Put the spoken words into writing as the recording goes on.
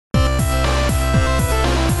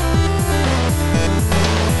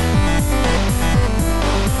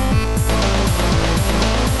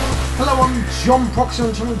John Proxy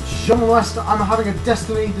on channel John West. I'm having a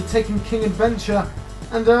Destiny the Taken King adventure,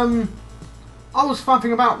 and I was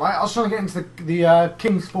faffing about, right? I was trying to get into the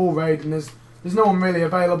King's Fall raid, and there's no one really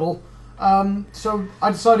available. So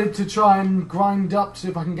I decided to try and grind up to see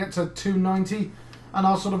if I can get to 290, and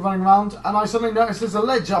I was sort of running around, and I suddenly noticed there's a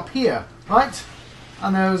ledge up here, right?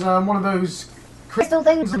 And there's one of those crystal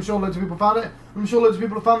things. I'm sure loads of people found it. I'm sure loads of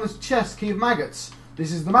people have found this chest key of maggots.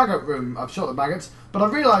 This is the maggot room. I've shot the maggots, but I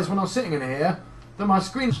realised when I was sitting in here that my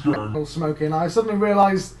screen's all smoky, and I suddenly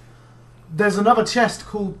realised there's another chest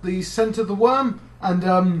called the Centre of the Worm,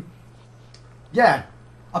 and yeah,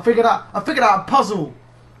 I figured out a puzzle.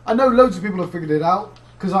 I know loads of people have figured it out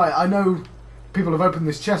because I know people have opened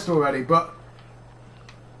this chest already, but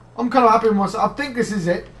I'm kind of happy with myself. I think this is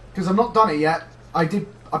it because I've not done it yet. I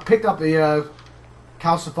picked up the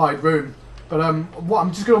calcified rune, but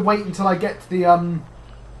I'm just gonna wait until I get to the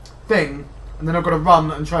thing, and then I've got to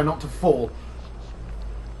run and try not to fall.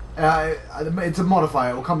 It's a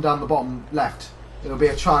modifier. It will come down the bottom left. It'll be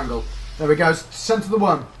a triangle. There we go. Centre of the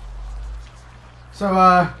worm. So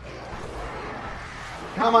out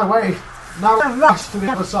of my way. Now I rush to the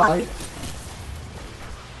other side.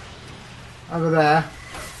 Over there.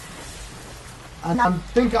 And I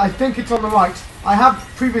think it's on the right. I have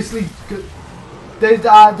previously.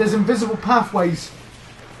 There's invisible pathways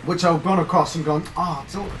which I've gone across and gone.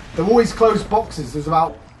 They're always closed boxes. There's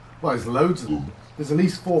about there's loads of them. There's at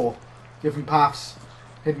least 4 different paths,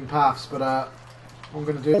 hidden paths. But what I'm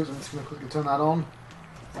going to do is I'm just going to quickly turn that on.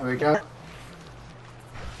 There we go.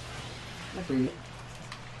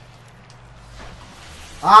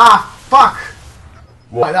 Fuck!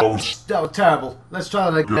 Right, that was terrible. Let's try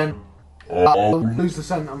that again. I'll lose the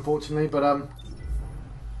scent, unfortunately, but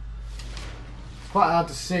it's quite hard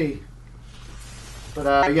to see.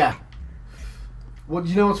 But yeah. Well,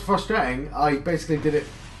 you know what's frustrating? I basically did it.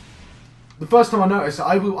 The first time I noticed it,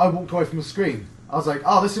 I walked away from the screen. I was like,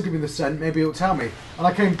 oh, this will give me the scent, maybe it'll tell me. And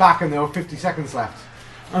I came back and there were 50 seconds left.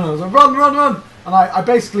 And I was like, run, run, run! And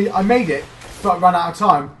I made it, but I ran out of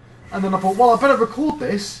time. And then I thought, well, I better record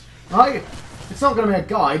this, right? It's not going to be a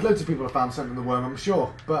guide. Loads of people have found something in the worm, I'm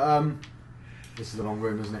sure. But this is the wrong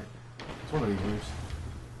room, isn't it? It's one of these rooms.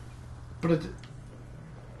 But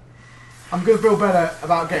I'm going to feel better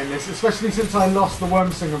about getting this, especially since I lost the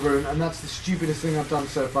Worm Singer rune, and that's the stupidest thing I've done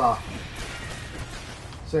so far.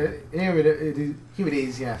 So here it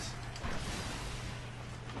is, yes.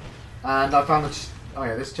 And I found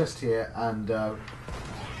this chest here, and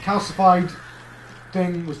calcified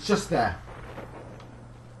thing was just there.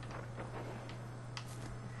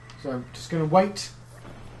 So I'm just going to wait,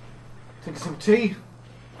 take some tea.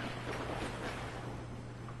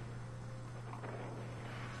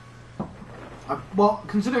 Well,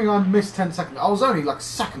 considering I missed 10 seconds, I was only like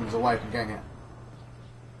seconds away from getting it.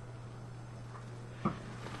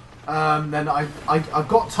 Then I've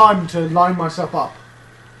got time to line myself up.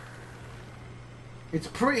 It's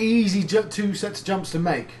pretty easy 2 sets of jumps to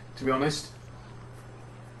make, to be honest.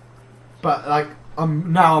 But like,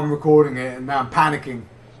 now I'm recording it and now I'm panicking.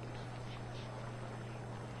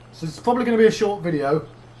 So it's probably going to be a short video.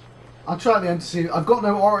 I'll try at the end to see. I've got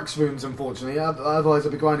no Oryx runes, unfortunately. Otherwise,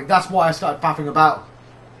 I'll be grinding. That's why I started faffing about,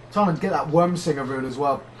 trying to get that Worm Singer rune as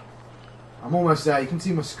well. I'm almost there. You can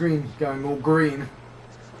see my screen going all green.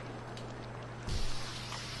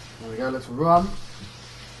 There we go. Let's run.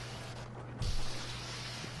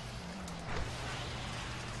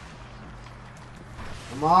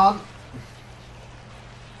 Come on.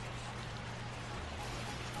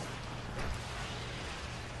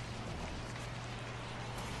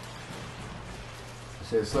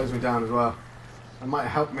 It slows me down as well. It might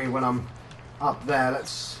help me when I'm up there.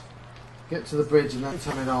 Let's get to the bridge and then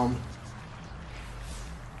turn it on.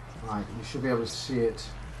 Right, we should be able to see it.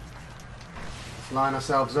 Let's line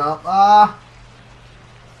ourselves up. Oh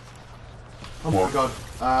my god.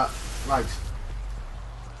 Right.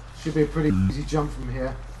 Should be a pretty easy jump from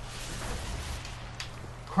here.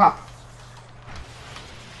 Crap.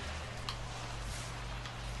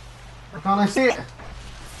 Can't I see it?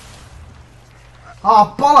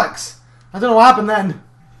 Oh, bollocks! I don't know what happened then.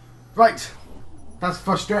 Right. That's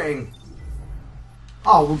frustrating.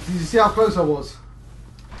 Oh, well, did you see how close I was?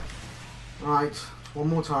 Right. One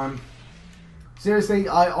more time. Seriously,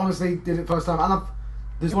 I honestly did it first time. And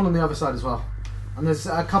there's one on the other side as well. And there's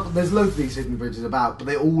there's loads of these hidden bridges about, but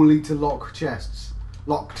they all lead to locked chests.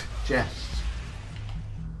 Locked chests.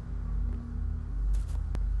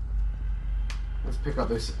 Let's pick up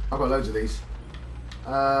this. I've got loads of these.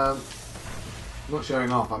 I'm not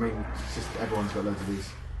showing off, I mean, it's just everyone's got loads of these.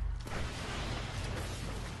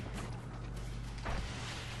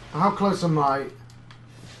 How close am I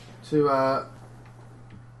to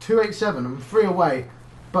 287. I'm 3 away,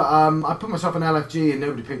 but I put myself in LFG and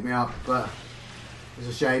nobody picked me up, but it's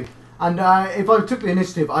a shame. And if I took the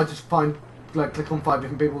initiative, I'd just find, like, click on 5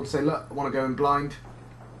 different people to say, look, I want to go in blind.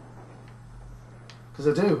 Because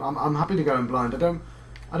I do. I'm happy to go in blind.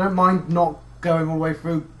 I don't mind not going all the way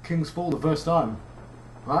through King's Fall the first time.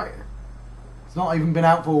 Right? It's not even been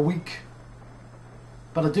out for a week.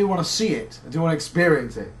 But I do want to see it. I do want to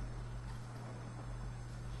experience it.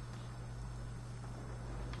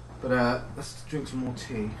 But let's drink some more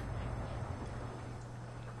tea.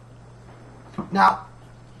 Now,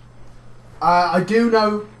 I do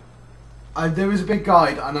know there is a big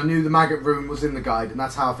guide, and I knew the maggot room was in the guide, and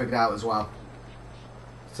that's how I figured it out as well.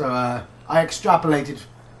 So I extrapolated.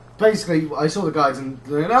 Basically, I saw the guides and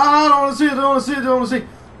I don't want to see it, I don't want to see it, I don't want to see it.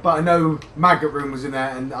 But I know maggot room was in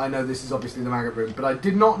there, and I know this is obviously the maggot room. But I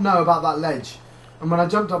did not know about that ledge. And when I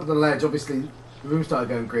jumped up the ledge, obviously the room started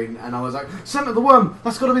going green, and I was like, "Scent of the worm!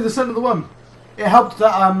 That's got to be the scent of the worm." It helped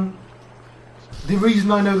that the reason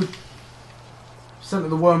I know the scent of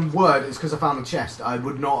the worm word is because I found a chest. I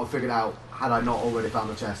would not have figured out had I not already found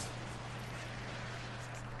the chest.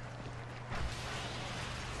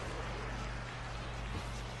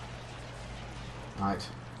 Right.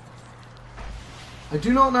 I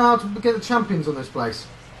do not know how to get the champions on this place,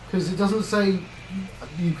 because it doesn't say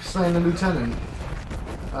you slay a lieutenant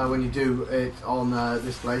when you do it on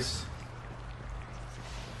this place.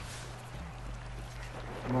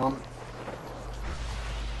 Come on.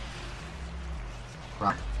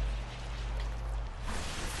 Right.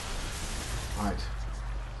 Right.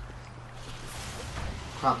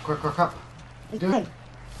 Crap, crap, crap, crap. Do it.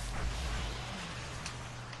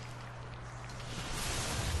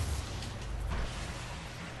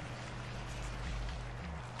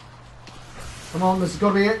 Come on, this has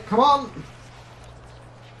got to be it. Come on!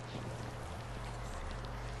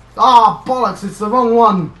 Ah, bollocks! It's the wrong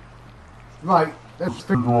one! Right, let's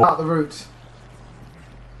figure out the route.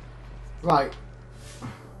 Right.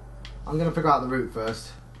 I'm going to figure out the route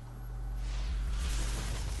first.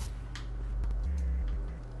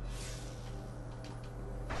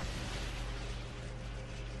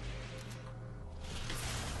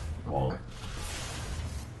 Okay. I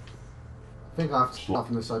think I have to start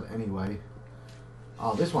from this side anyway.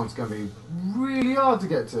 Oh, this one's going to be really hard to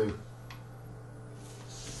get to.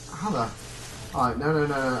 How the... Alright,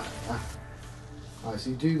 no. Alright, so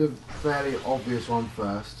you do the fairly obvious one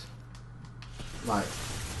first. Right,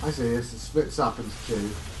 I see this. It splits up into 2.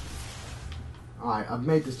 Alright, I've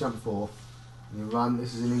made this jump before. You run.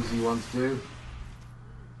 This is an easy one to do.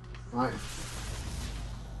 Right.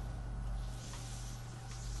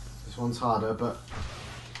 This one's harder, but...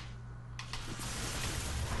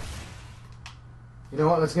 You know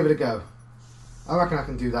what, let's give it a go. I reckon I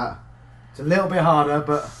can do that. It's a little bit harder,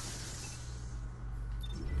 but...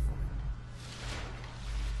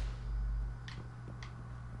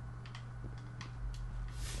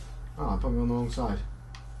 Oh, I put me on the wrong side.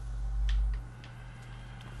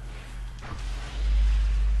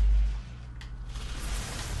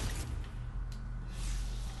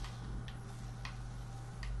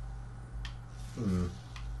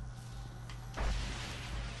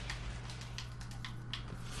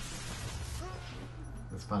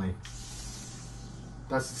 That's funny.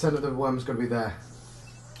 That's the scent of the worm's going to be there.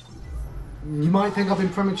 You might think I've been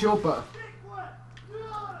premature, but...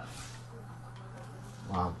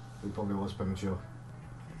 Wow, it probably was premature.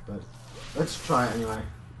 But let's try it anyway.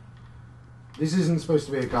 This isn't supposed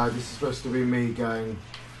to be a guide, this is supposed to be me going,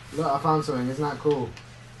 look, I found something, isn't that cool?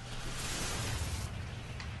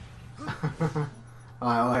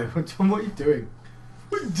 Alright, John, what are you doing?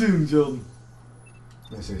 What are you doing, John?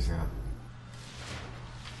 No, seriously.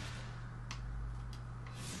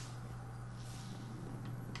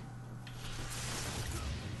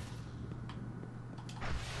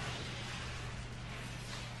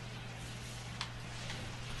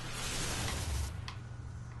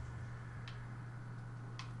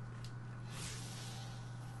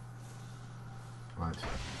 Right.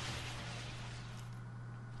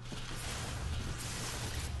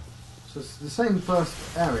 So it's the same first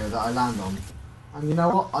area that I land on, and you know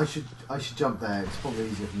what? I should jump there. It's probably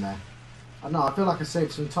easier from there. I don't know. I feel like I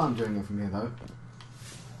saved some time doing it from here though.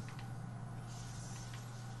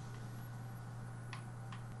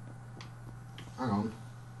 Hang on.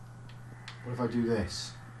 What if I do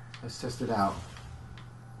this? Let's test it out.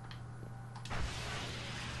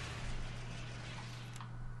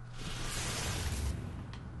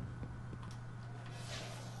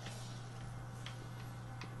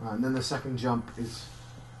 Right, and then the second jump is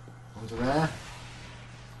onto there.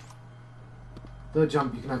 Third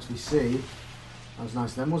jump you can actually see. That was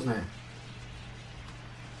nice then, wasn't it?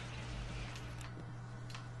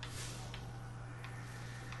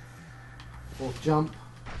 Fourth jump.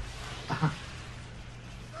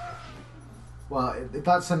 Well, if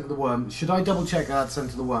that's sent to the worm, should I double check that that's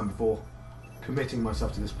sent to the worm before committing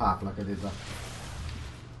myself to this path like I did there?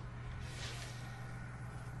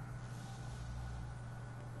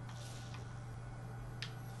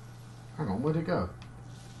 Hang on, where'd it go?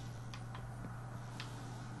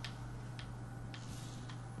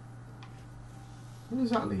 Where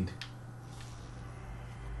does that lead?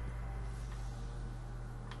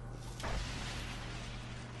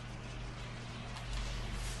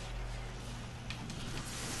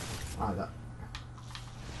 Ah, that.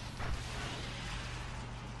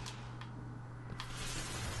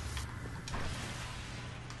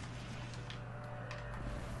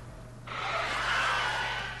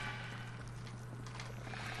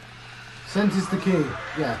 Scent is the key,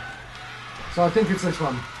 yeah. So I think it's this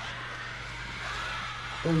one.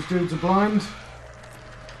 Those dudes are blind.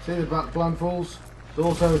 See the blindfolds? They're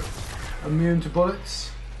also immune to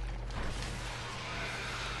bullets.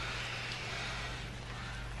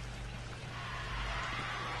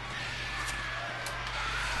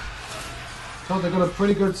 So they've got a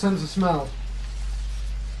pretty good sense of smell.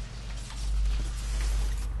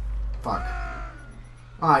 Fuck.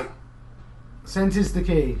 Alright. Scent is the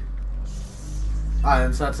key.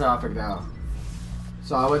 Alright, so that's how I figured it out.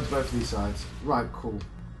 So I went to both of these sides. Right, cool.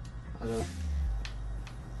 I don't know.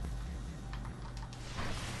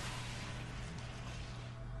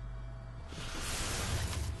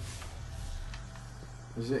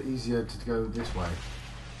 Is it easier to go this way?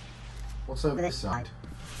 What's over this side?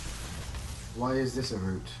 Why is this a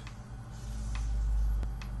route?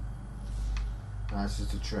 That's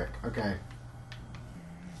just a trick. Okay.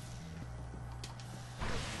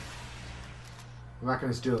 I reckon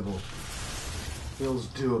it's doable. Feels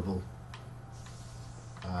doable.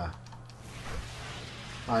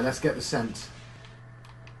 Alright, let's get the scent.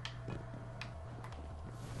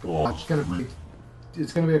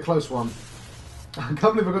 It's gonna be a close one. I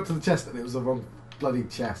can't believe I got to the chest and it was the wrong bloody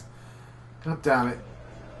chest. God damn it.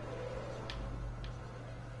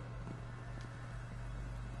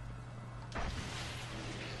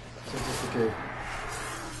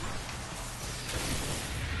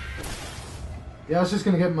 Yeah, I was just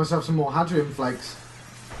going to get myself some more Hadrian flakes.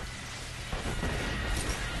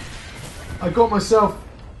 I got myself...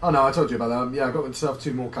 Oh no, I told you about that. Yeah, I got myself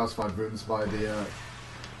 2 more calcified runes by the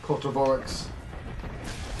Cortovorics.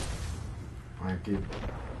 Thank you.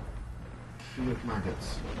 Key of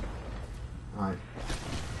maggots. Right.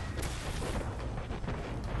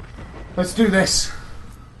 Let's do this.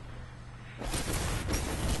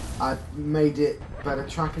 I made it better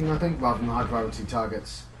tracking, I think, rather than high priority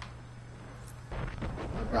targets.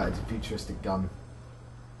 Right, it's a futuristic gun.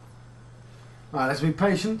 Alright, let's be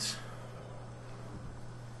patient.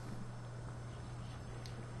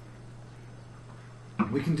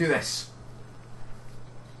 We can do this.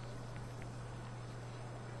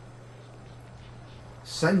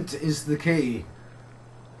 Scent is the key.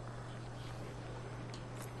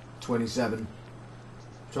 27.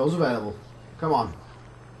 Controls available. Come on.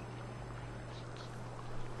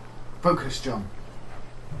 Focus, John.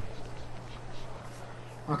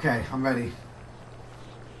 Okay, I'm ready.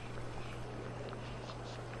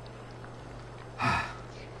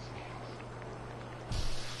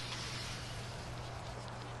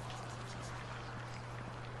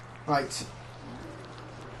 Right.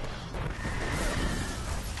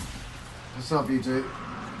 What's up, you two?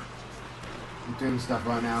 I'm doing stuff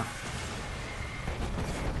right now.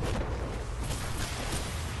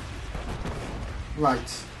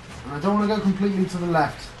 Right. And I don't want to go completely to the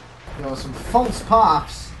left. There are some false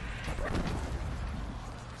paths.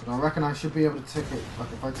 But I reckon I should be able to take it,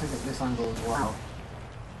 like if I take it this angle as well.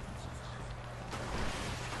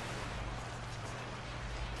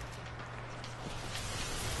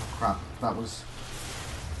 Oh crap, that was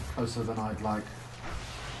closer than I'd like.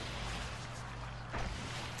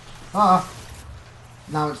 Ah!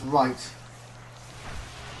 Now it's right.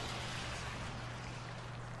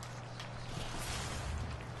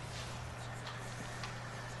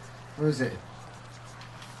 Where is it?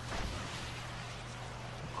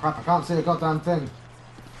 Crap, I can't see a goddamn thing.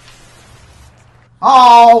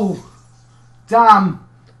 Oh! Damn!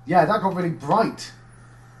 Yeah, that got really bright.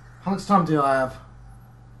 How much time do I have?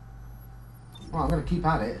 Well, I'm going to keep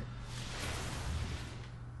at it.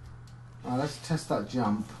 Let's test that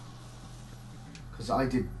jump. Because I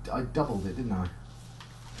doubled it, didn't I?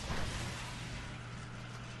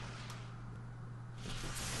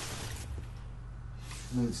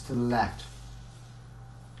 Moves to the left.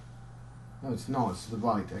 No, it's not. It's to the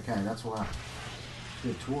right. Okay, that's why.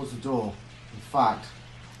 Good, towards the door. In fact.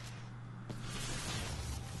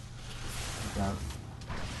 There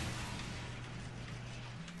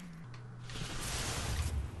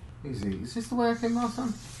we go. Easy. Is this the way I came last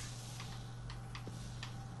time?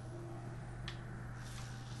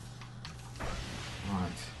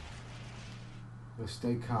 Right. Just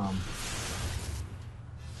stay calm.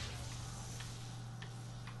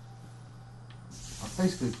 I've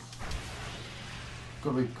basically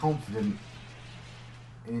got to be confident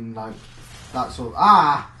in like that sort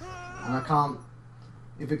of and I can't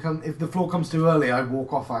if the floor comes too early I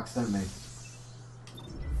walk off accidentally.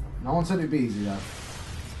 No one said it'd be easy though.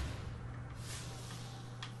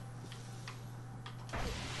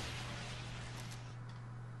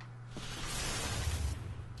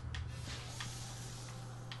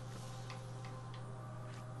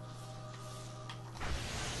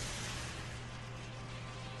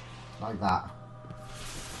 Like that.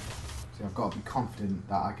 See, I've got to be confident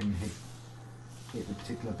that I can hit the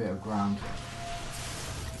particular bit of ground.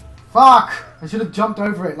 Fuck! I should have jumped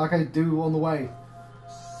over it like I do on the way.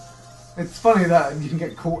 It's funny that you can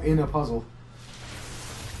get caught in a puzzle.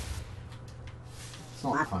 It's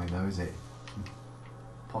not funny though, is it?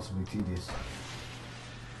 Possibly tedious.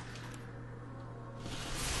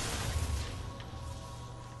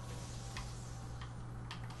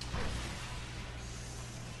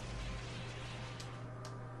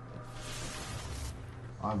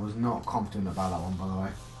 I was not confident about that one, by the way.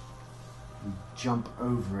 You jump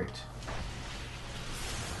over it.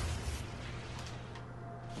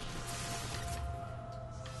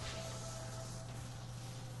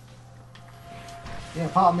 Yeah,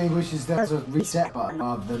 part of me wishes there was a reset button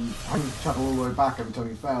rather than having to travel all the way back every time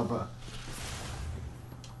you fail, but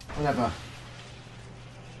whatever.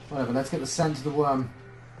 Whatever, let's get the scent of the worm.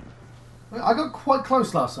 I got quite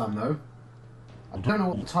close last time though. I don't know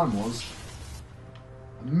what the time was.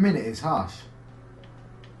 A minute is harsh.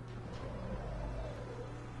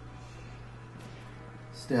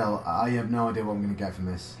 Still, I have no idea what I'm going to get from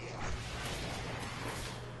this.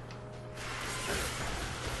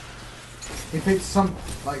 If it's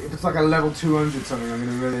if it's like a level 200 something, I'm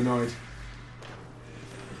going to be really annoyed.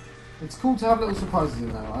 It's cool to have little surprises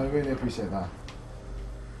in there. I really appreciate that.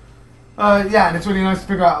 Yeah, and it's really nice to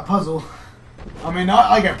figure out a puzzle. I mean,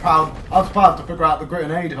 I get proud. I was proud to figure out the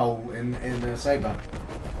grenade hole in Saber.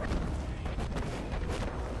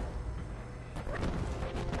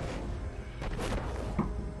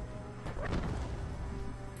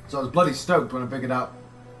 So I was bloody stoked when I figured out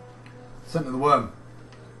Scent of the Worm.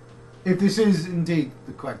 If this is indeed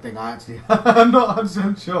the correct thing, I'm not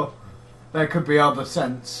 100% sure. There could be other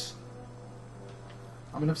scents.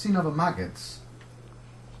 I mean, I've seen other maggots.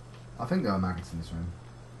 I think there are maggots in this room.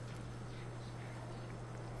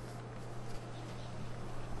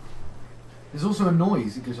 There's also a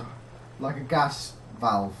noise. It goes like a gas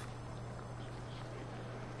valve.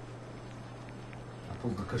 I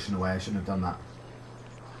pulled the cushion away. I shouldn't have done that.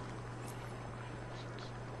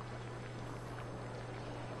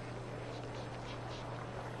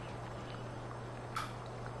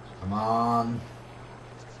 Come on.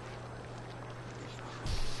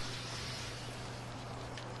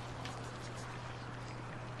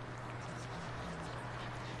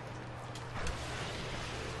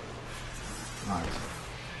 Right.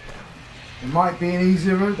 It might be an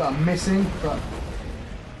easier route that I'm missing, but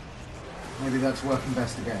maybe that's worth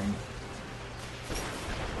investigating.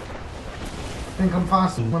 I think I'm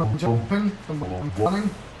faster when I'm jumping than when I'm running.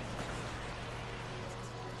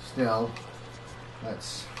 Still,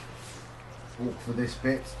 let's walk for this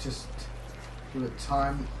bit, just give it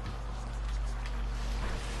time.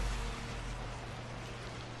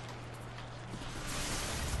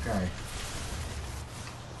 Okay.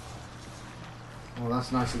 Well,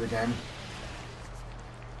 that's nice of the game.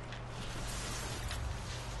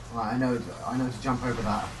 Right, I know to jump over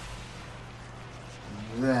that.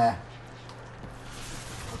 There.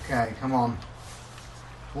 Okay, come on.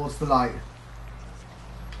 Towards the light.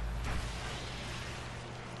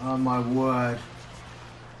 Oh my word.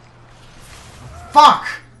 Fuck!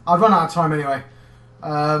 I've run out of time anyway.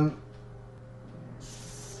 How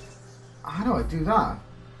do I do that?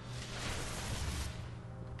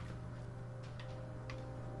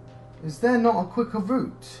 Is there not a quicker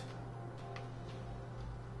route?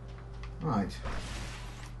 Right.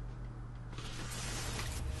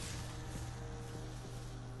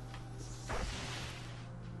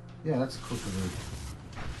 Yeah, that's a quicker route.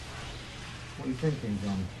 What are you thinking,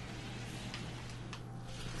 John?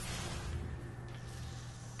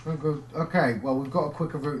 Okay, well, we've got a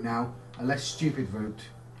quicker route now. A less stupid route.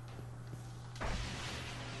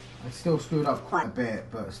 I still screwed up quite a bit,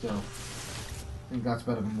 but still. I think that's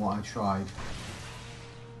better than what I tried.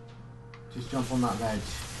 Just jump on that ledge.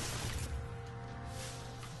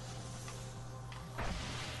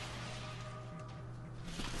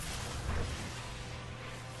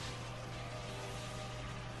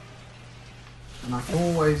 And I can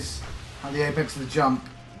always have the apex of the jump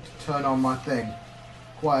to turn on my thing.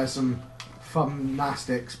 Requires some fun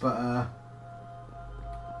gymnastics, but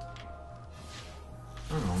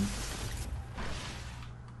hang on.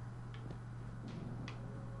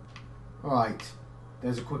 Right,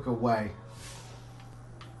 there's a quicker way.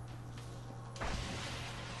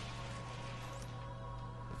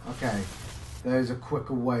 Okay, there's a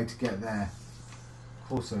quicker way to get there. Of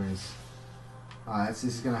course there is. Alright, this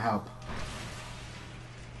is going to help.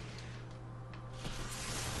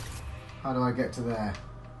 How do I get to there?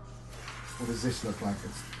 What does this look like?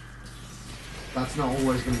 That's not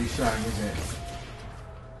always going to be shown, is it?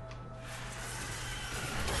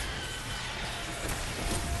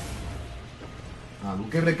 Alright, we'll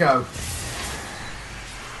give it a go.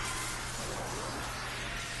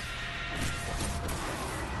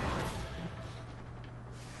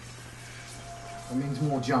 That means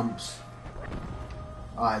more jumps.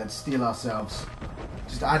 Alright, let's steel ourselves.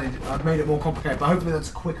 Just added, I've made it more complicated, but hopefully that's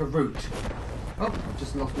a quicker route. Oh, I've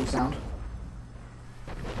just lost all sound.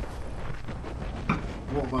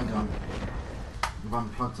 What have I done? I've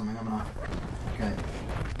unplugged something, haven't I? Okay.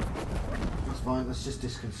 That's fine, that's just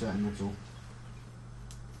disconcerting, that's all.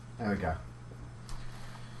 There we go.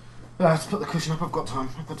 Let's put the cushion up, I've got time,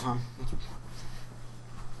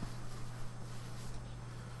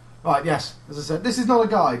 Right, yes, as I said, this is not a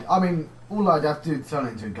guide. I mean, all I'd have to do to turn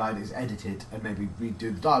it into a guide is edit it and maybe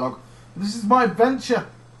redo the dialogue. But this is my adventure.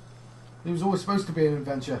 It was always supposed to be an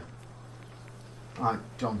adventure. Alright,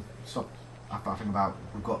 John, stop faffing about.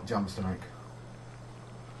 We've got jumps to make.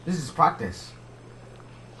 This is practice.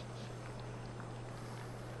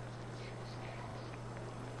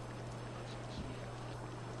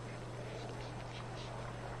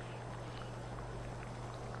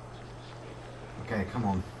 Okay, come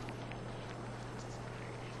on.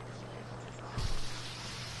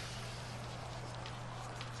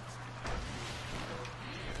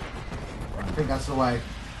 I think that's the way.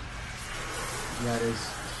 Yeah, it is.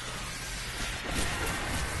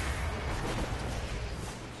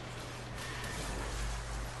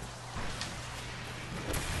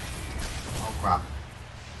 Oh crap.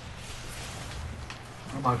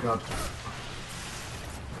 Oh my god.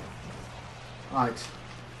 Right.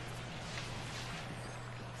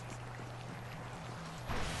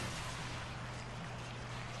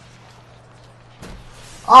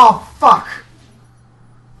 Oh fuck!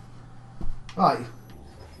 Right.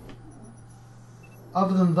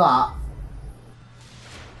 Other than that, I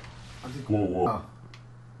did. Whoa, whoa. Oh.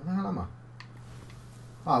 Where the hell am I?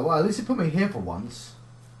 Oh, well, at least it put me here for once.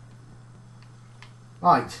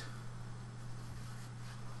 Right.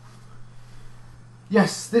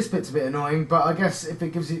 Yes, this bit's a bit annoying, but I guess if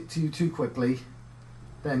it gives it to you too quickly,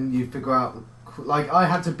 then you figure out. Like, I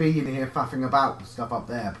had to be in here faffing about with stuff up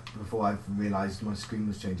there before I realised my screen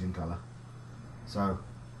was changing colour. So.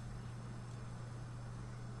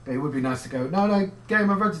 But it would be nice to go, no, game,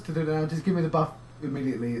 I've registered it now, just give me the buff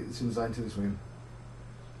immediately as soon as I enter this room.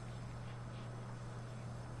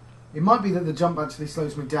 It might be that the jump actually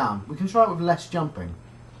slows me down. We can try it with less jumping.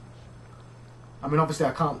 I mean, obviously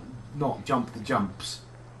I can't not jump the jumps.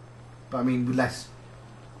 But I mean, with less...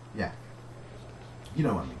 Yeah. You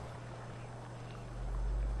know what I mean.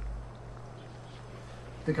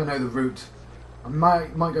 I think I know the route. I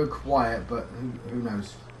might go quiet, but who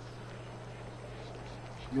knows.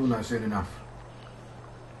 You'll know soon enough.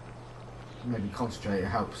 Maybe concentrate, it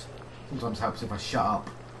helps. Sometimes helps if I shut up.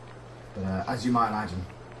 But as you might imagine.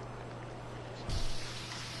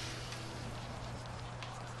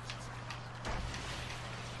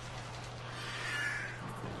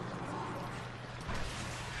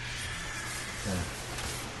 Okay.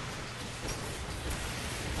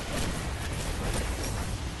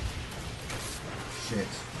 Shit.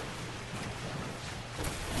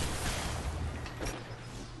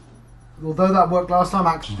 Although that worked last time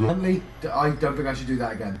accidentally, I don't think I should do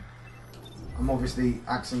that again. I'm obviously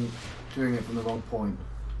doing it from the wrong point.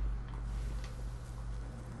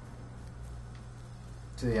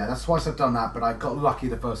 So yeah, that's twice I've done that, but I got lucky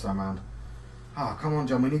the first time round. Ah, oh, come on,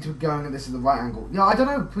 John, we need to be going at this at the right angle. Yeah, I don't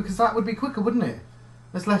know, because that would be quicker, wouldn't it?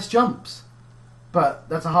 There's less jumps. But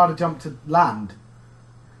that's a harder jump to land.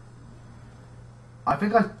 I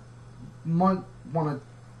think I might want to...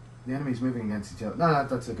 The enemy's moving against each other. No,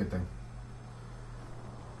 that's a good thing.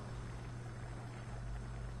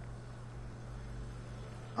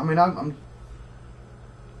 I mean, I'm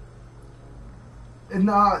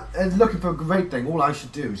looking for a great thing. All I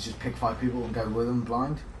should do is just pick 5 people and go with them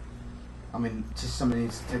blind. I mean, just somebody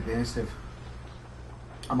needs to take the initiative.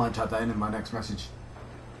 I might type that in my next message.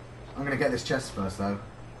 I'm going to get this chest first, though.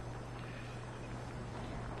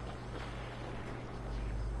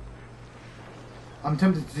 I'm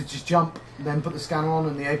tempted to just jump, then put the scanner on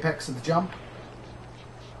in the apex of the jump.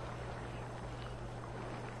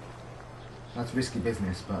 That's risky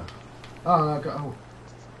business, but... Oh, no, oh.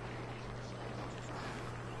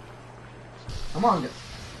 I might get...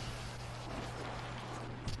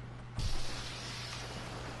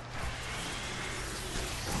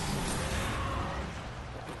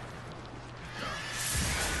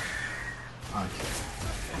 Okay.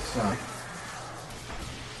 So...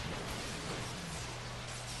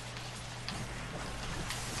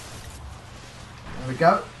 There we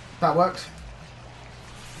go. That worked.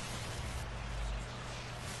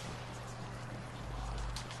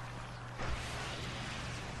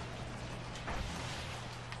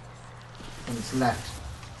 And it's left.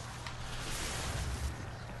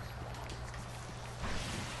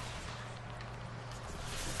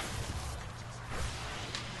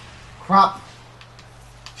 Crap.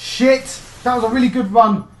 Shit! That was a really good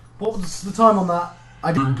run. What was the time on that?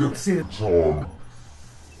 I didn't get to see the time.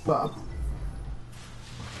 But...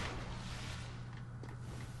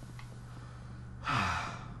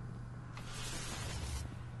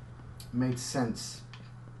 made sense.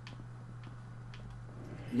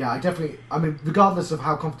 Yeah, I mean, regardless of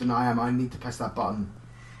how confident I am, I need to press that button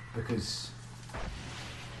because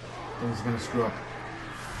things are going to screw up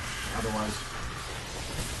otherwise.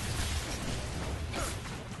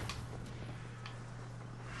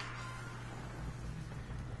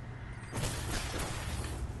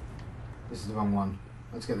 This is the wrong one.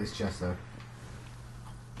 Let's get this chest though.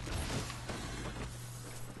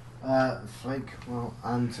 Flake, well,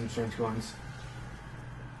 and some strange coins.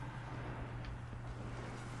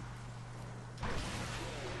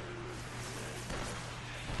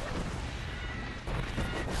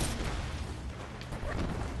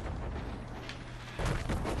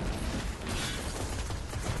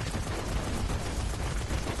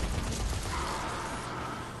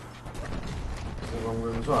 It's the wrong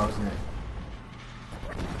room as well, isn't it?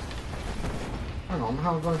 Hang on,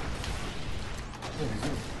 how have I... There it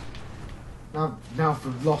is. Now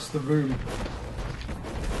I've lost the room.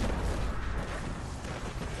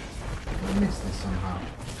 I missed this somehow.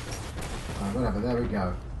 Right, whatever, there we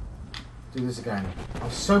go. Do this again. I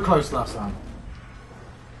was so close last time.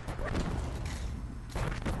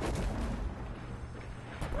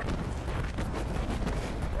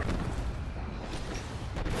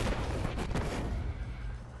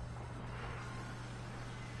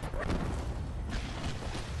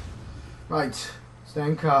 Right,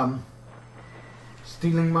 staying calm.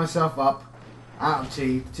 Stealing myself up out of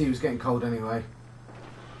tea. The tea was getting cold anyway.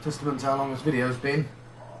 Testament to how long this video's been.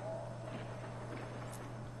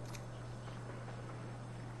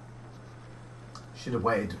 Should have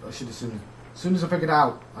waited. I should have as soon as I figured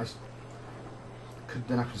out,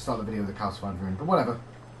 then I could start the video with the calcified room. But whatever.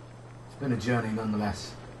 It's been a journey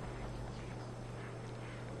nonetheless.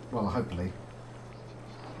 Well, hopefully.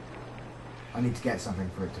 I need to get something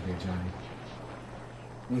for it to be a journey.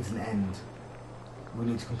 It needs an end. We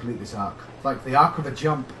need to complete this arc. Like the arc of a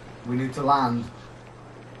jump, we need to land.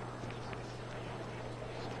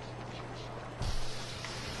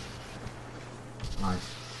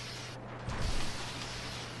 Nice.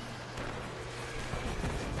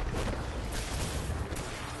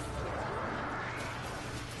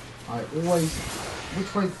 I always...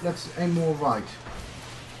 Which way? Let's aim more right.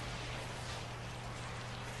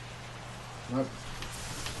 Nope.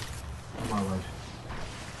 On my way.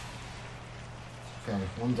 Okay,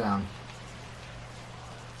 one down.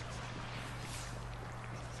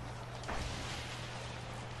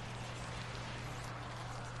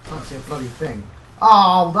 Can't see a bloody thing.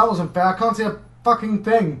 Oh, that wasn't fair. I can't see a fucking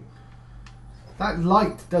thing. That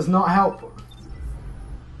light does not help.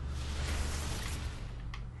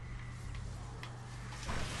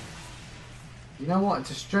 You know what?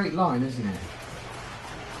 It's a straight line, isn't it?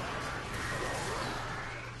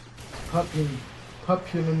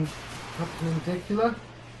 Perpendicular? Is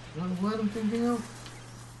that the word I'm thinking of?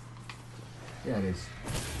 Yeah, it is.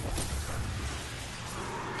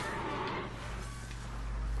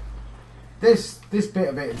 This bit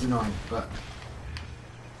of it is annoying, but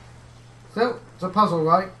still, it's a puzzle,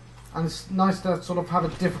 right? And it's nice to sort of have a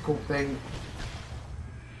difficult thing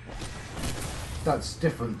that's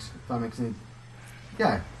different, if that makes any...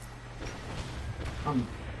 Yeah. I'm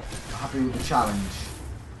happy with the challenge.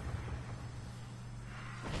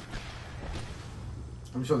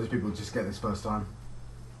 I'm sure these people just get this first time.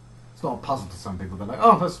 It's not a puzzle to some people. They're like,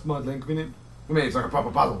 oh, that's mildly inconvenient. For me, it's like a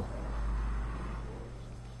proper puzzle.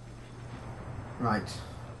 Right.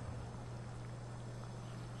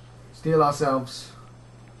 Steal ourselves.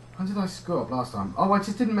 How did I screw up last time? Oh, I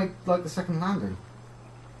just didn't make, like, the second landing.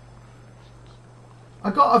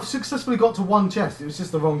 I've successfully got to one chest. It was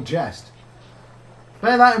just the wrong chest.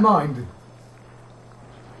 Bear that in mind.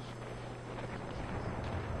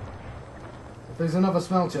 If there's another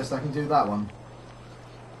smell chest, I can do that one.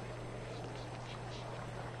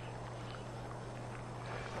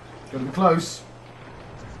 Gotta be close.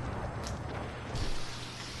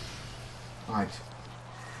 Right.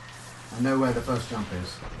 I know where the first jump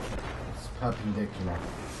is. It's perpendicular.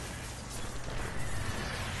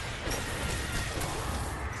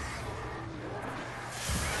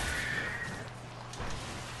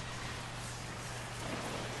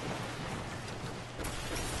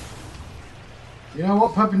 You know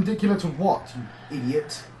what? Perpendicular to what, you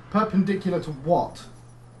idiot? Perpendicular to what?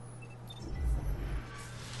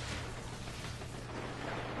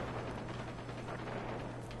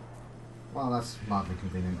 Well, that's mildly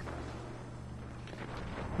convenient.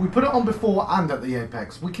 We put it on before and at the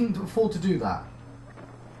apex. We can afford to do that.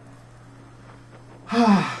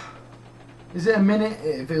 Is it a minute?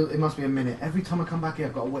 It must be a minute. Every time I come back here,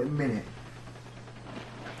 I've got to wait a minute.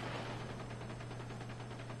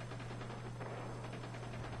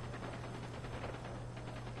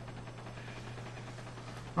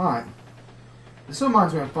 Alright. This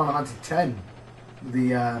reminds me of Final Fantasy 10.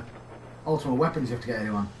 The ultimate weapons you have to get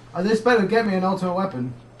anyone. This better get me an ultimate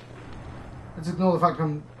weapon. Let's ignore the fact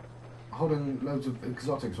I'm holding loads of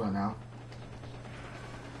exotics right now.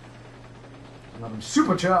 And I'm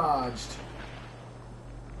supercharged!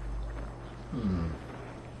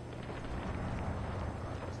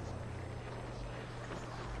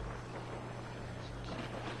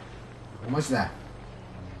 Almost there.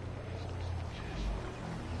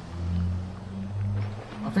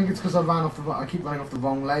 I think it's because I keep running off the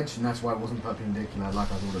wrong ledge, and that's why it wasn't perpendicular like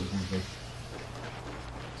I thought it was going to be.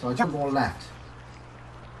 So I jumped more left.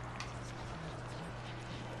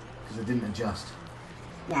 Because it didn't adjust.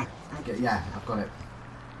 Yeah. Yeah, I've got it.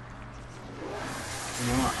 You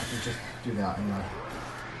know what? I can just do that anyway.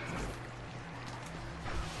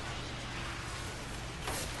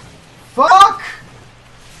 Fuck!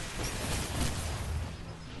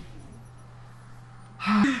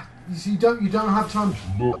 You see, you don't have time to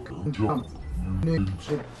jump. You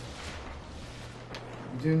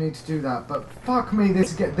do need to do that, but fuck me,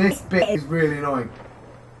 this bit is really annoying.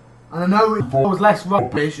 And I know if I was less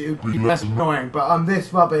rubbish, it would be less annoying, but I'm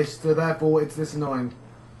this rubbish, so therefore it's this annoying.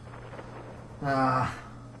 It's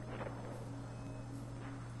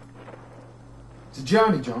a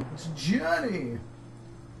journey, John. It's a journey.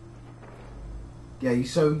 Yeah,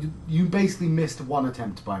 so you basically missed one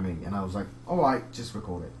attempt by me, and I was like, alright, just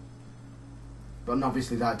record it. But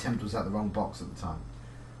obviously that attempt was at the wrong box at the time.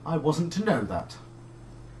 I wasn't to know that.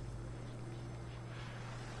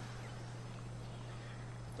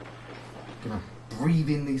 Gonna breathe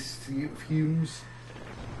in these fumes.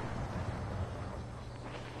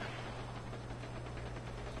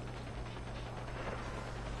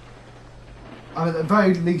 I mean, at the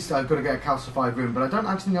very least I've got to get a calcified room, but I don't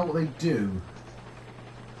actually know what they do.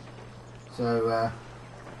 So,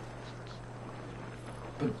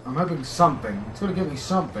 but I'm hoping something. It's going to give me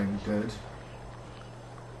something good.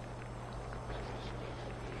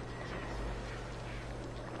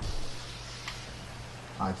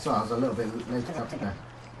 Alright, sorry, I was a little bit late up there.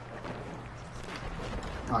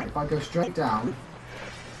 Alright, if I go straight down,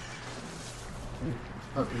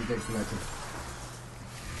 hopefully get collected.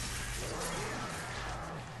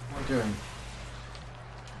 What am I doing?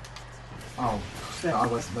 Oh, I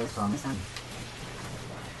wasted those times.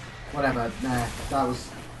 Whatever, nah, that was...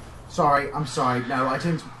 Sorry, I'm sorry, no, I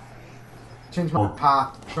changed my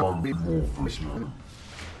path.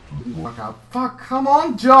 Work out. Fuck, come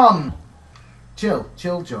on, John! Chill,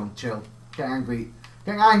 John, chill. Get angry.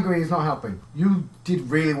 Getting angry is not helping. You did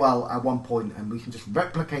really well at one point, and we can just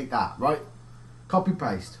replicate that, right? Copy,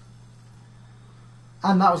 paste.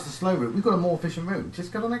 And that was the slow route. We've got a more efficient route.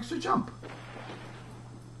 Just get an extra jump.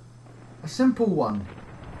 A simple one.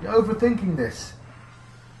 You're overthinking this.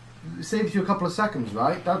 It saves you a couple of seconds,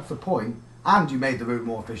 right? That's the point. And you made the route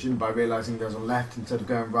more efficient by realising there's a left instead of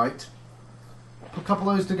going right. Put a couple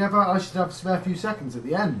of those together, I should have a spare few seconds at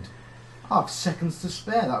the end. I have seconds to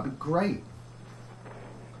spare, that would be great.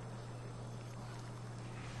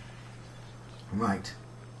 Right.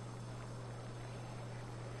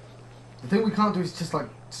 The thing we can't do is just like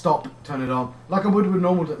stop, turn it on. Like I would with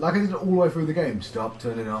normal, like I did it all the way through the game. Stop,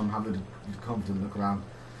 turn it on, have a confident look around.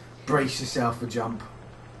 brace yourself for jump.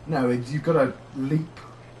 No, you've got to leap.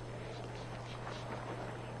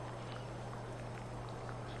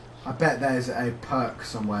 I bet there's a perk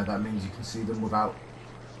somewhere that means you can see them without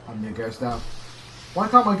having your ghost out. Why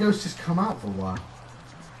can't my ghost just come out for a while?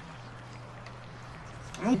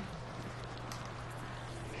 Right.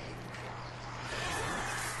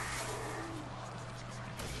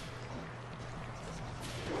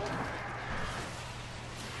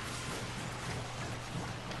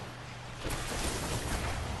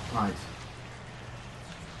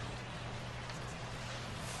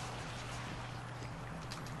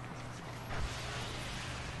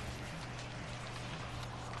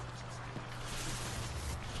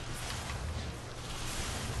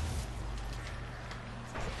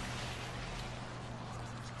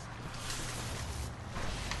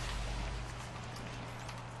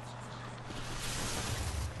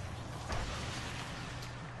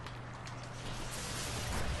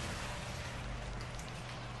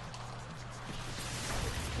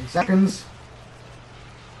 Seconds.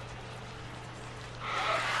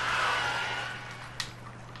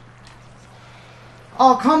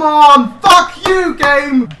 Oh, come on! Fuck you,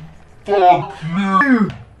 game! Fuck you!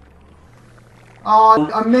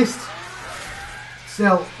 Oh, I missed.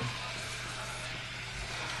 Still.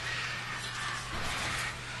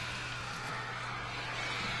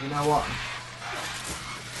 You know what?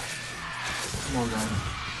 Come on, then.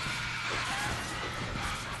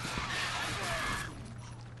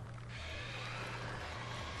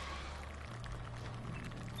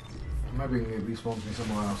 Maybe it respawns me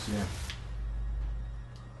somewhere else, yeah.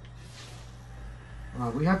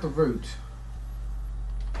 Right, we had the route.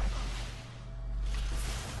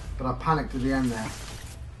 But I panicked at the end there.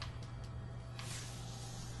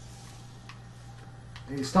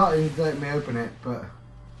 It started letting me open it, but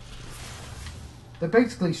they're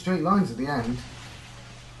basically straight lines at the end.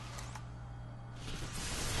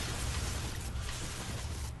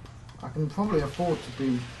 I can probably afford to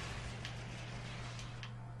be...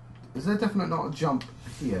 Is there definitely not a jump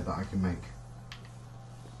here that I can make?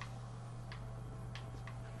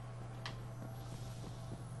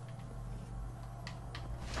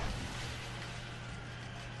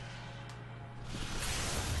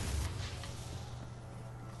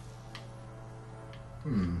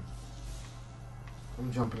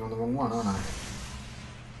 I'm jumping on the wrong one, aren't I?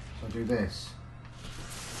 So I do this.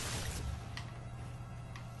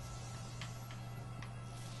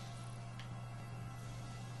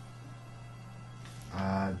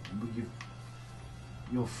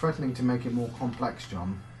 You're threatening to make it more complex,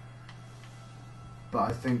 John. But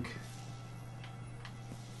I think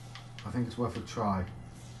it's worth a try.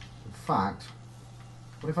 In fact,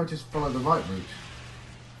 what if I just follow the right route?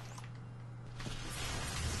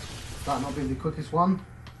 Would that not be the quickest one?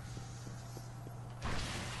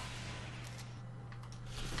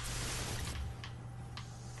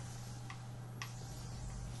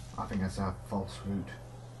 I think that's a false route.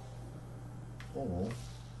 Or...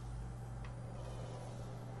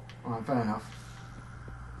 Alright, fair enough.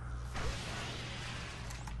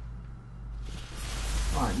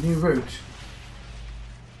 Right, new route.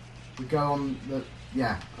 We go on the...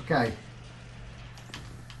 Yeah, okay.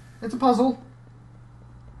 It's a puzzle.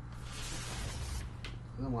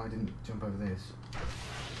 I don't know why I didn't jump over this.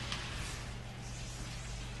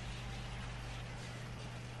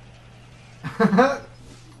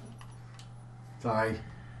 Sorry.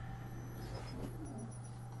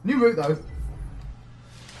 New route though.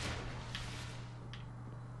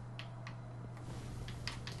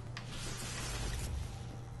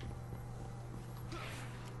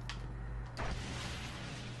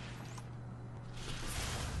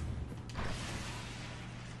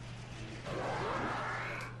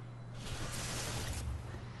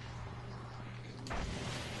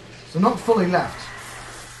 So not fully left.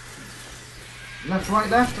 Left, right,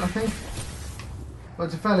 left, I think. But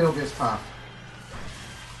it's a fairly obvious path.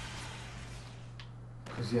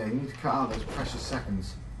 Because yeah, you need to cut out those precious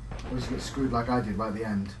seconds. Or you get screwed like I did right at the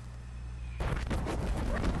end.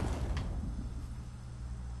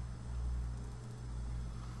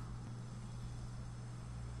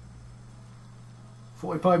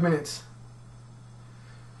 "45 minutes.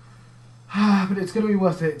 But it's going to be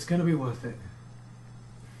worth it. It's going to be worth it.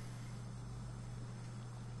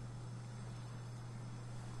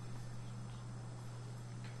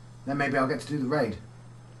 Then maybe I'll get to do the raid.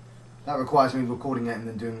 That requires me recording it and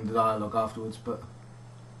then doing the dialogue afterwards, but...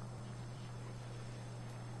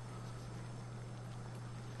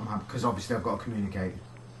 I'm happy, because obviously I've got to communicate.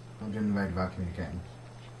 I'm not doing the raid without communicating.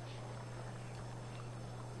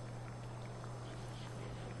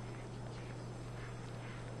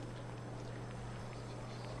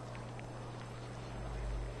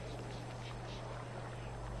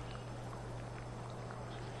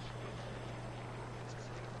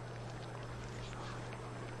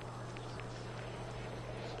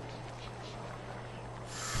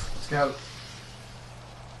 go.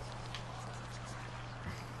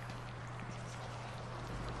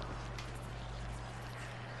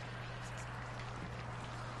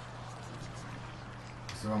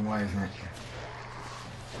 It's the wrong way, isn't it?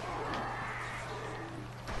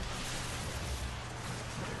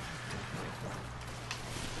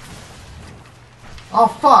 Oh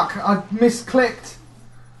fuck! I misclicked!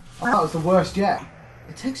 That was the worst yet.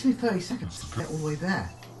 It takes me 30 seconds to get all the way there.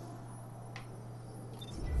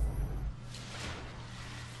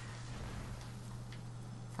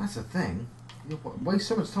 That's the thing. You waste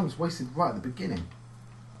so much time is wasted right at the beginning.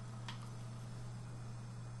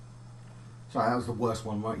 Sorry, that was the worst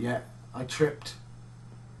one right yet. I tripped.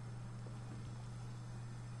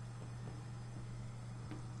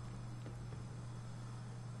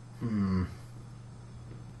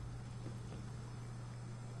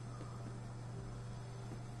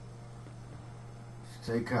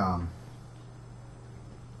 Stay calm.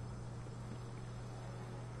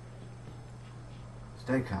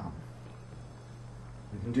 Stay calm.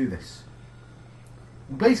 We can do this.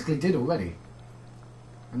 We basically did already.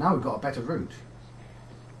 And now we've got a better route.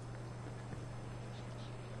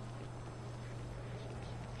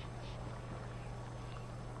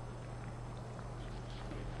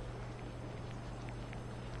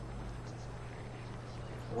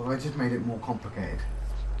 Well, I just made it more complicated.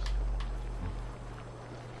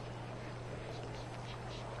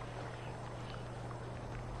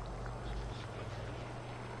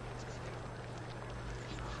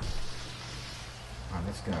 Right,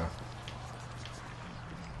 let's go.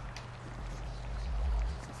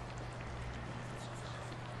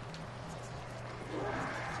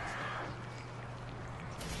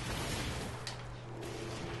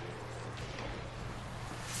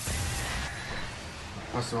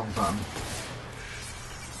 Press the wrong button.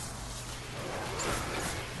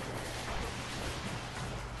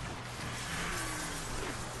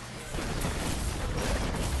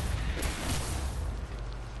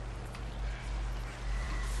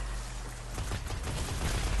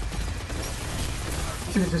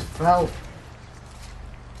 It just fell.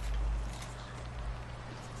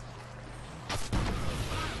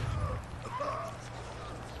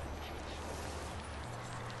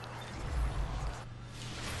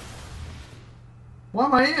 Why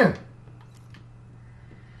am I here?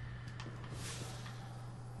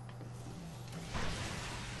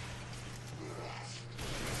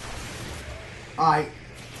 I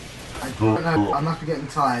don't know, I must be getting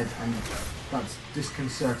tired and that's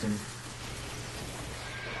disconcerting.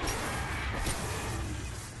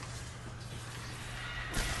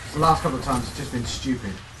 The last couple of times it's just been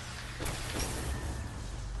stupid.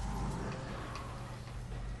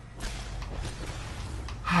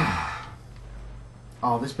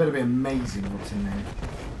 Oh, this better be amazing what's in there.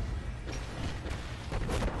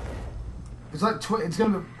 It's like it's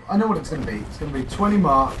gonna be, I know what it's gonna be. It's gonna be 20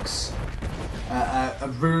 marks, a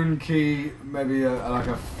rune key, maybe like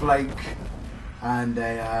a flake, and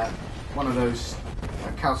a one of those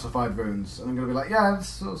calcified runes. And I'm gonna be like, yeah, this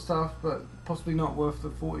sort of stuff, but possibly not worth the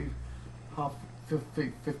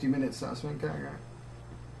 50 minutes that I spent getting it.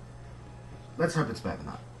 Let's hope it's better than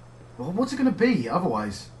that. Well, what's it gonna be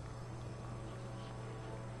otherwise?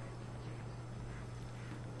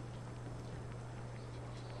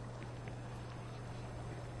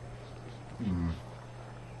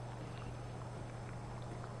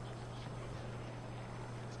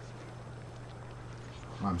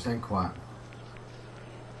 I'm staying quiet.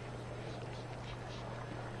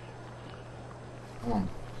 Come on.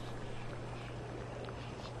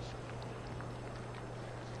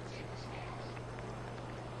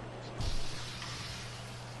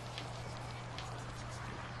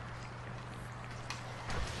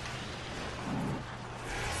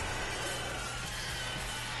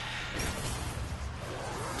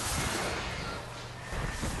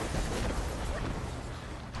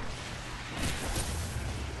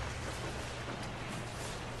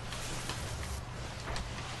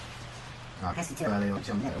 Fairly or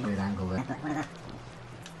jump at a weird angle there.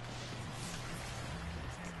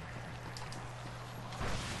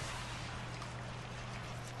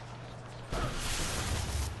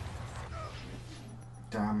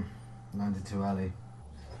 Damn, landed too early.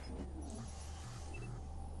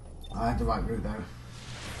 I had the right route though.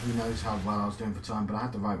 Who knows how well I was doing for time, but I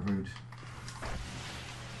had the right route.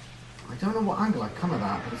 I don't know what angle I come at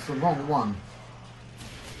that, but it's the wrong one.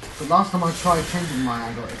 The last time I tried changing my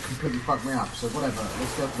angle, it completely fucked me up, so whatever,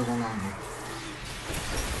 let's go for the wrong angle.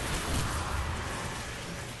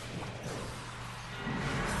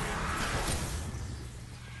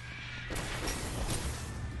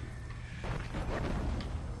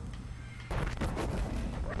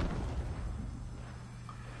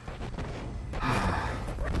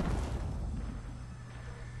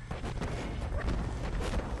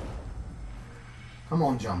 Come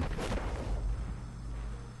on, jump.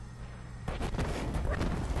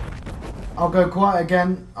 I'll go quiet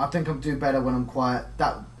again. I think I'll do better when I'm quiet.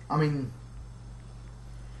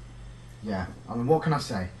 Yeah. I mean, what can I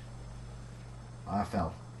say? I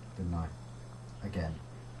fell, didn't I? Again.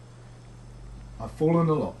 I've fallen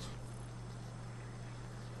a lot.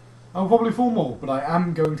 I'll probably fall more, but I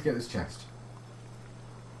am going to get this chest.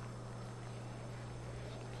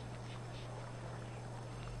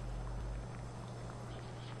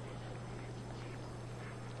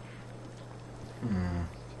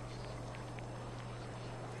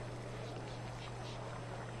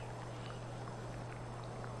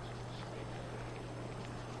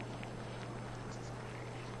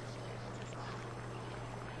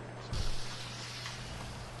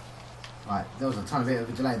 Right, there was a tiny bit of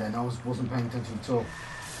a delay then. I wasn't paying attention at all.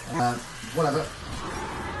 Whatever.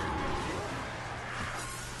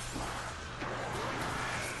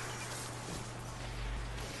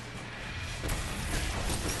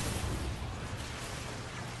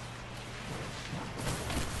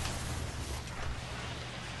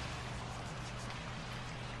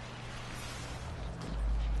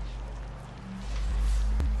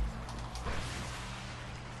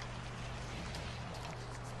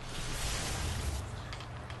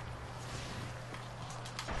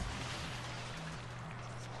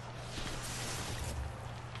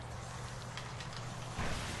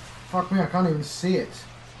 Fuck me, I can't even see it.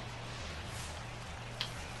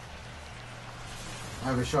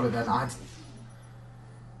 I overshot it then. I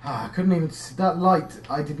couldn't even see that light.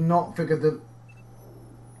 I did not figure the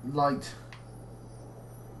light.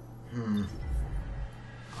 Oh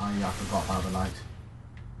yeah, I forgot about the light.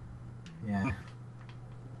 Yeah.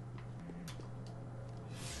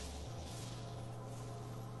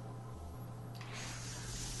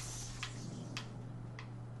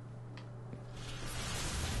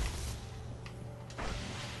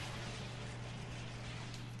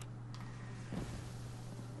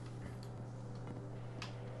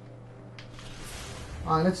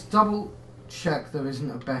 Alright, let's double check there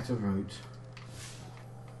isn't a better route.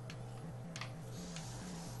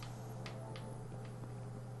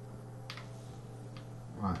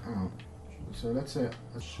 Right, hang on. So let's say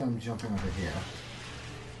I'm jumping over here.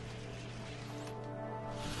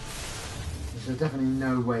 There's definitely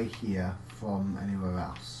no way here from anywhere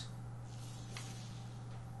else.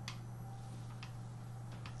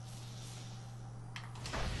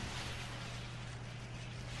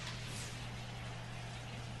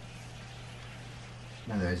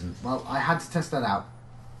 No, there isn't. Well, I had to test that out.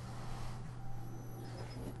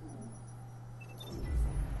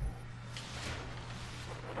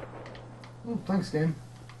 Oh, thanks, game.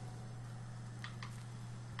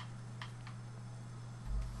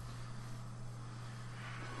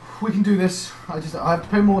 We can do this. I have to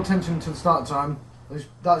pay more attention to the start time.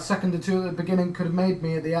 That second or two at the beginning could have made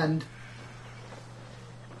me at the end.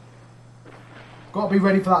 Got to be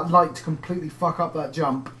ready for that light to completely fuck up that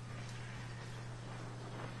jump.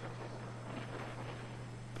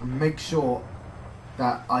 And make sure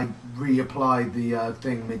that I reapply the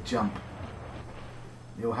thing mid-jump.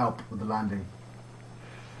 It'll help with the landing.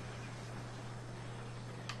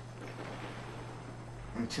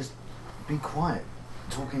 And just be quiet.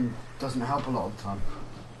 Talking doesn't help a lot of the time.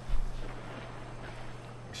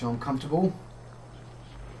 Make sure I'm comfortable.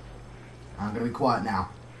 I'm going to be quiet now.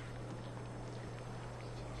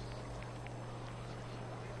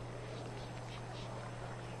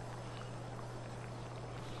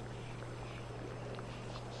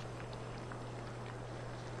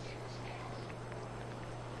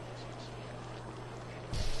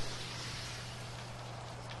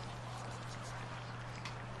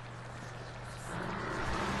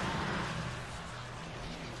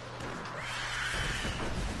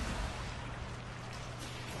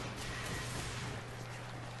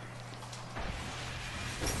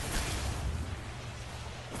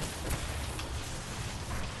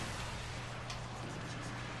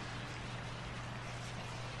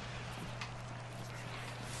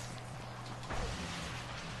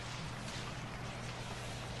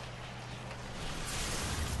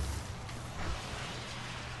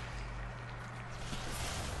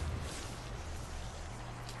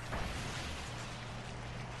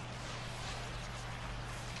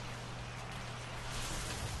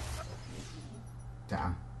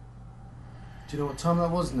 Damn. Do you know what time that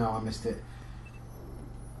was? No, I missed it.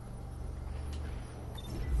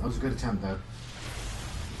 That was a good attempt though.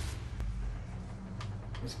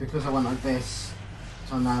 It's because I went like this,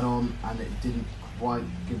 turned that on, and it didn't quite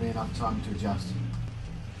give me enough time to adjust.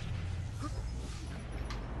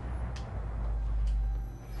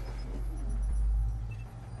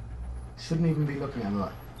 shouldn't even be looking at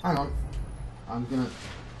that. Hang on. I'm gonna...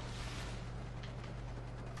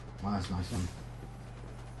 Well, that's a nice one.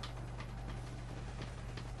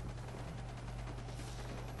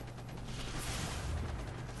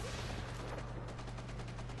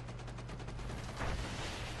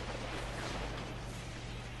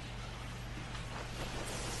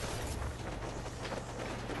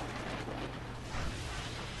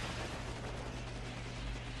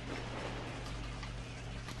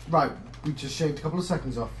 Right, we just shaved a couple of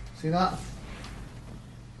seconds off. See that?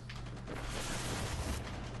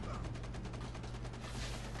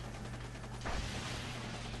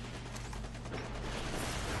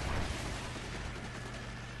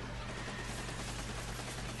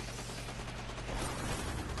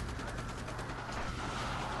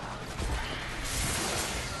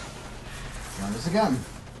 Try this again.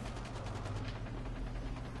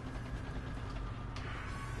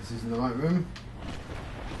 This isn't the right room.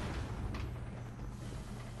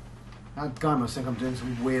 That guy must think I'm doing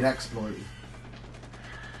some weird exploit.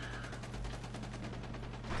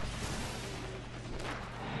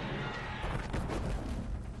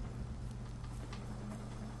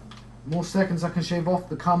 More seconds I can shave off,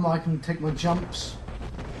 the calmer I can take my jumps.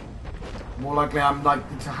 More likely I'm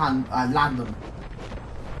likely to land them.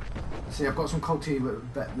 See, I've got some cold tea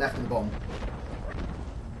left at the bottom.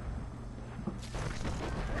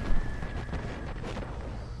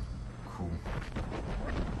 Cool.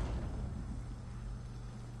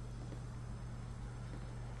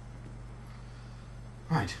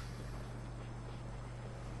 Right.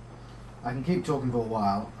 I can keep talking for a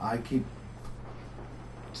while. I keep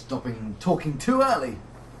stopping talking too early.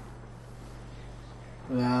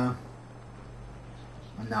 And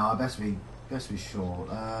now I best be short.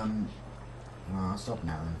 I'll stop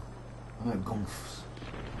now then. I know it gonfs.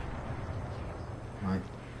 Right,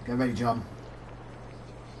 get ready, John.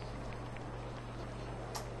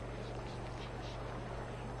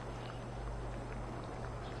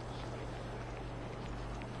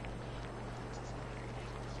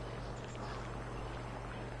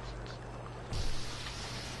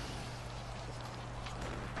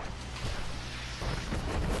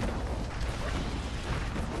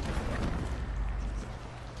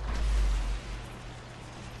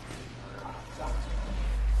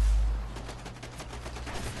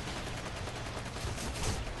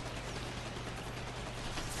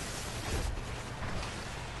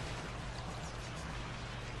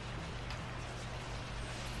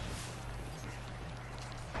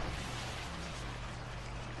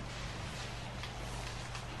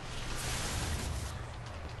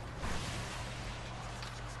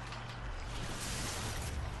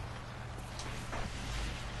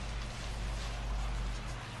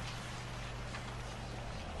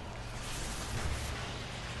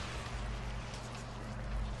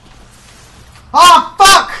 Ah,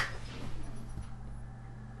 fuck!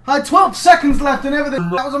 I had 12 seconds left and everything.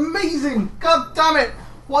 That was amazing. God damn it.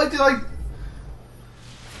 Why did I... Do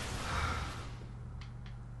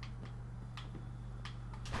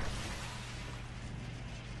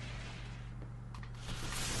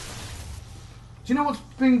you know what's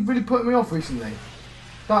been really putting me off recently?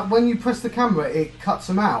 That when you press the camera, it cuts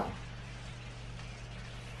them out.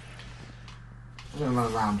 I'm going to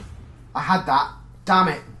run around. I had that. Damn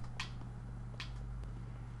it.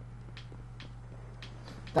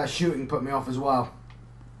 That shooting put me off as well.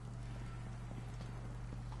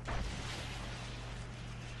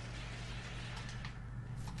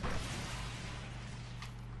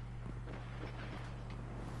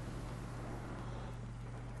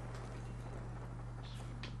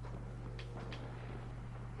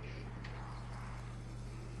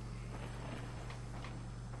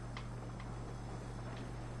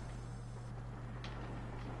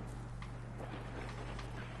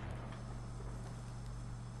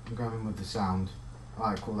 I'm going with the sound.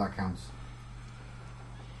 Alright, cool, that counts.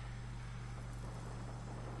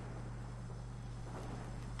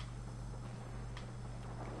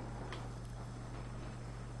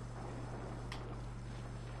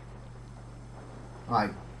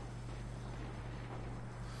 Right.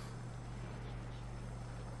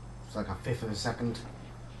 It's like a fifth of a second.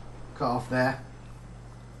 Cut off there.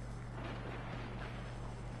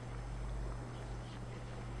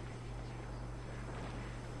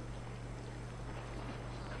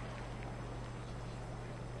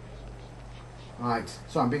 Right,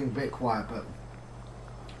 so I'm being a bit quiet, but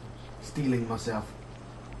stealing myself.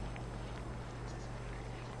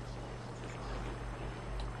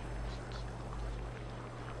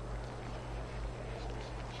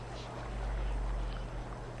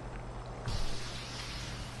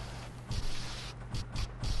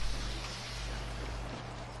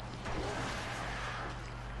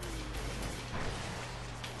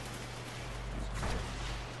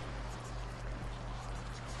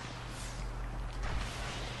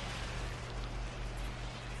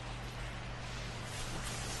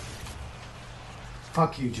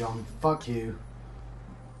 Fuck you, John. Fuck you.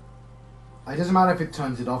 It doesn't matter if it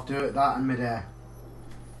turns it off. Do it that in midair.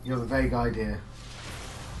 You have a vague idea.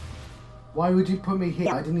 Why would you put me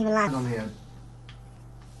here? I didn't even land on here.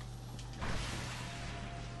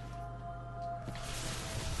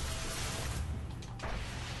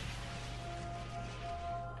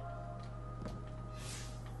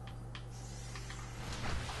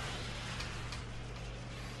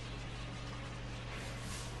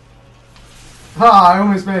 Ah, I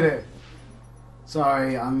almost made it.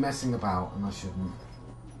 Sorry, I'm messing about and I shouldn't.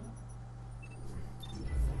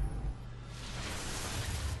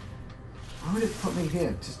 Why would it put me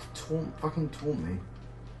here? Just to fucking taunt me.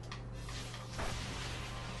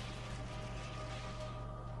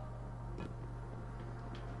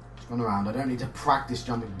 Just run around. I don't need to practice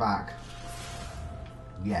jumping back.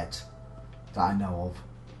 Yet. That I know of.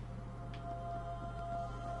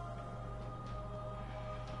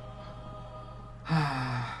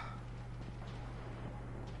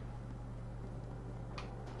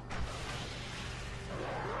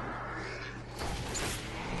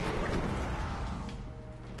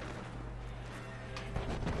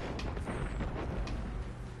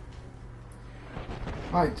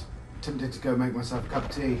 Right, tempted to go make myself a cup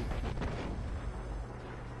of tea.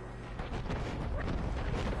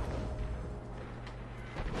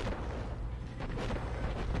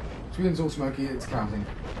 Screen's all smoky, it's counting.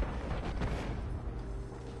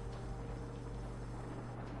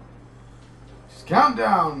 Just count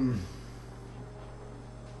down!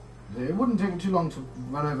 It wouldn't take me too long to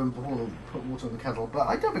run over and put water in the kettle, but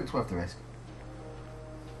I don't think it's worth the risk.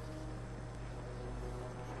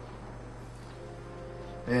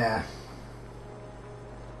 Yeah.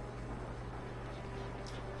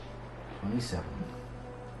 27.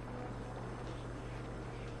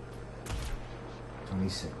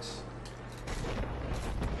 26.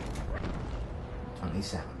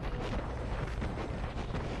 27.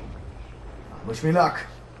 Wish me luck.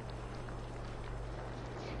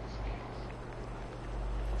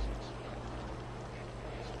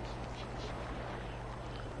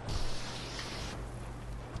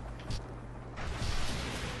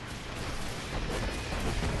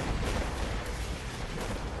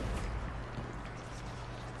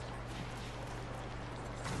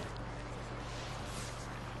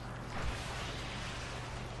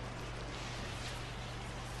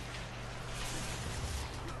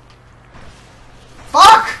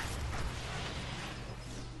 Fuck!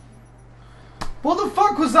 What the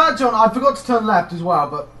fuck was that, John? I forgot to turn left as well,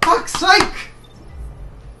 but fuck's sake!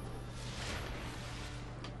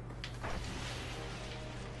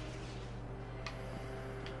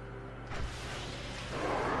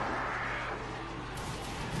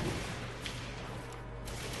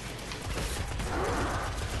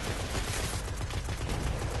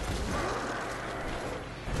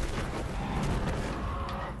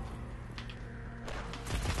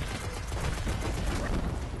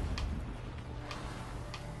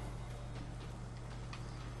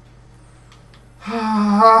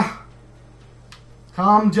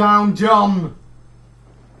 Calm down, John.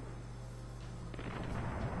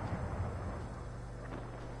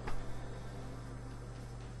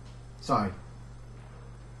 Sorry.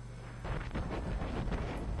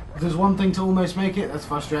 If there's one thing to almost make it, that's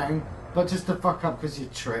frustrating. But just to fuck up because you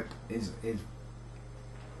trip is...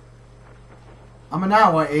 I'm an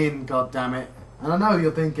hour in, goddammit. And I know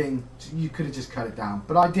you're thinking, you could have just cut it down.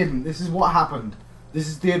 But I didn't. This is what happened. This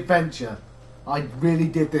is the adventure. I really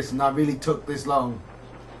did this and I really took this long.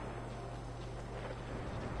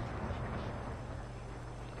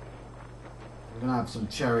 I'm gonna have some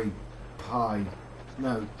cherry pie.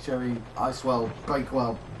 No, cherry Icewell,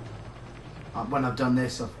 Bakewell. When I've done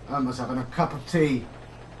this, I'm just having a cup of tea.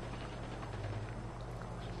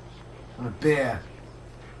 And a beer.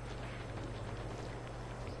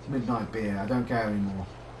 Midnight beer, I don't care anymore.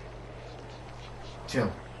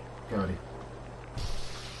 Chill. Get ready.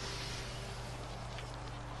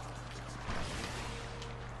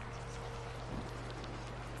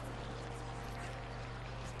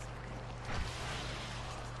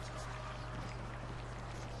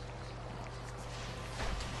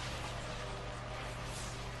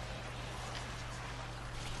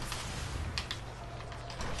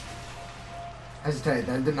 Hesitated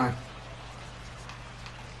then, didn't I?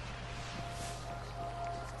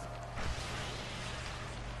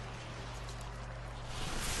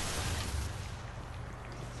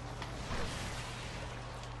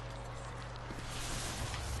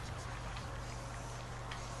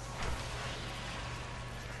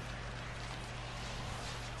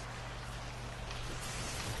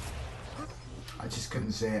 I just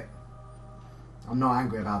couldn't see it. I'm not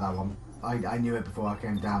angry about that one. I knew it before I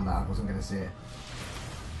came down that I wasn't going to see it.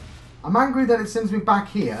 I'm angry that it sends me back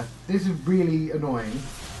here. This is really annoying.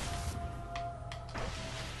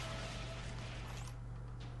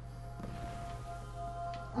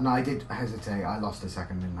 And I did hesitate. I lost a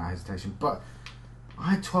second in that hesitation. But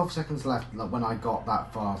I had 12 seconds left like, when I got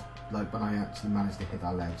that far. Like when I actually managed to hit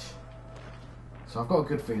that ledge. So I've got a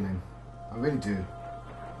good feeling. I really do.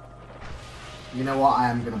 You know what? I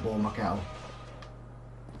am going to boil my kettle.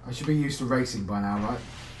 I should be used to racing by now, right?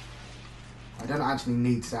 I don't actually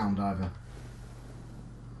need sound either.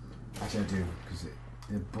 Actually I do, because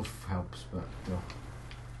the buff helps, but still.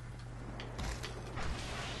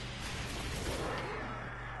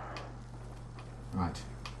 Right.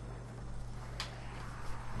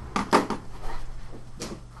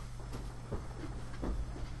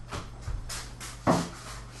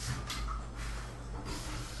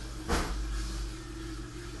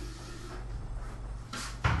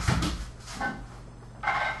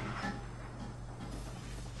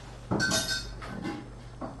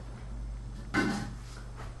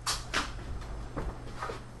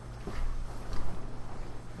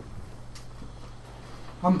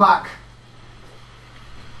 I'm back.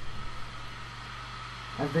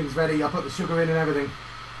 Everything's ready. I put the sugar in and everything.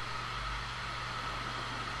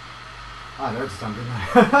 I know it's time, didn't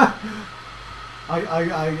I?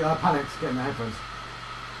 I panicked getting the headphones.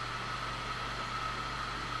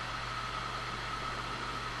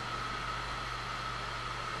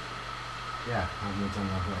 Yeah, I'm going to turn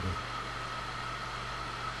it off already.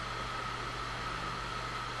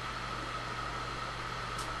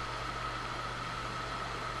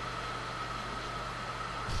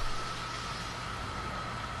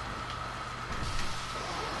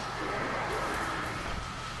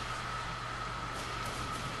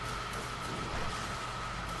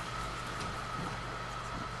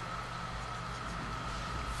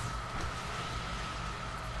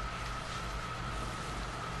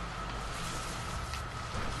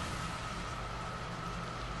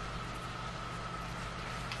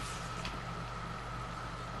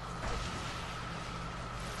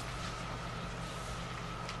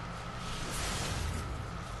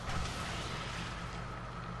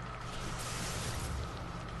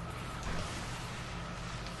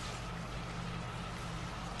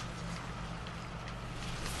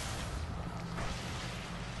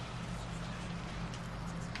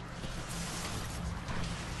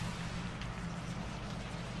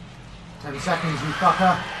 Ten seconds, you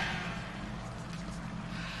fucker.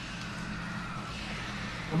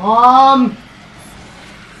 Come on!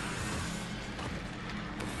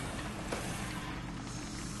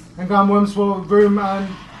 Inbound worms for room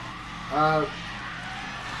and...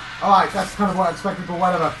 Alright, that's kind of what I expected, but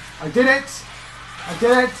whatever. I did it! I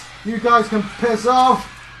did it! You guys can piss off!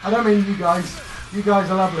 I don't mean you guys. You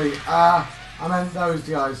guys are lovely. I meant those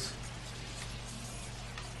guys.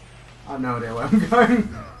 I have no idea where I'm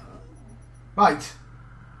going. Right.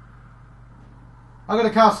 I got a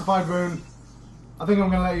calcified rune. I think I'm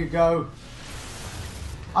going to let you go.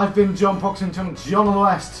 I've been John Proxy and John on the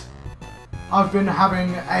West. I've been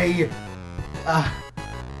having a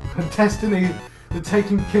Destiny, the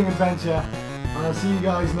Taking King adventure. And I'll see you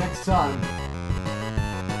guys next time.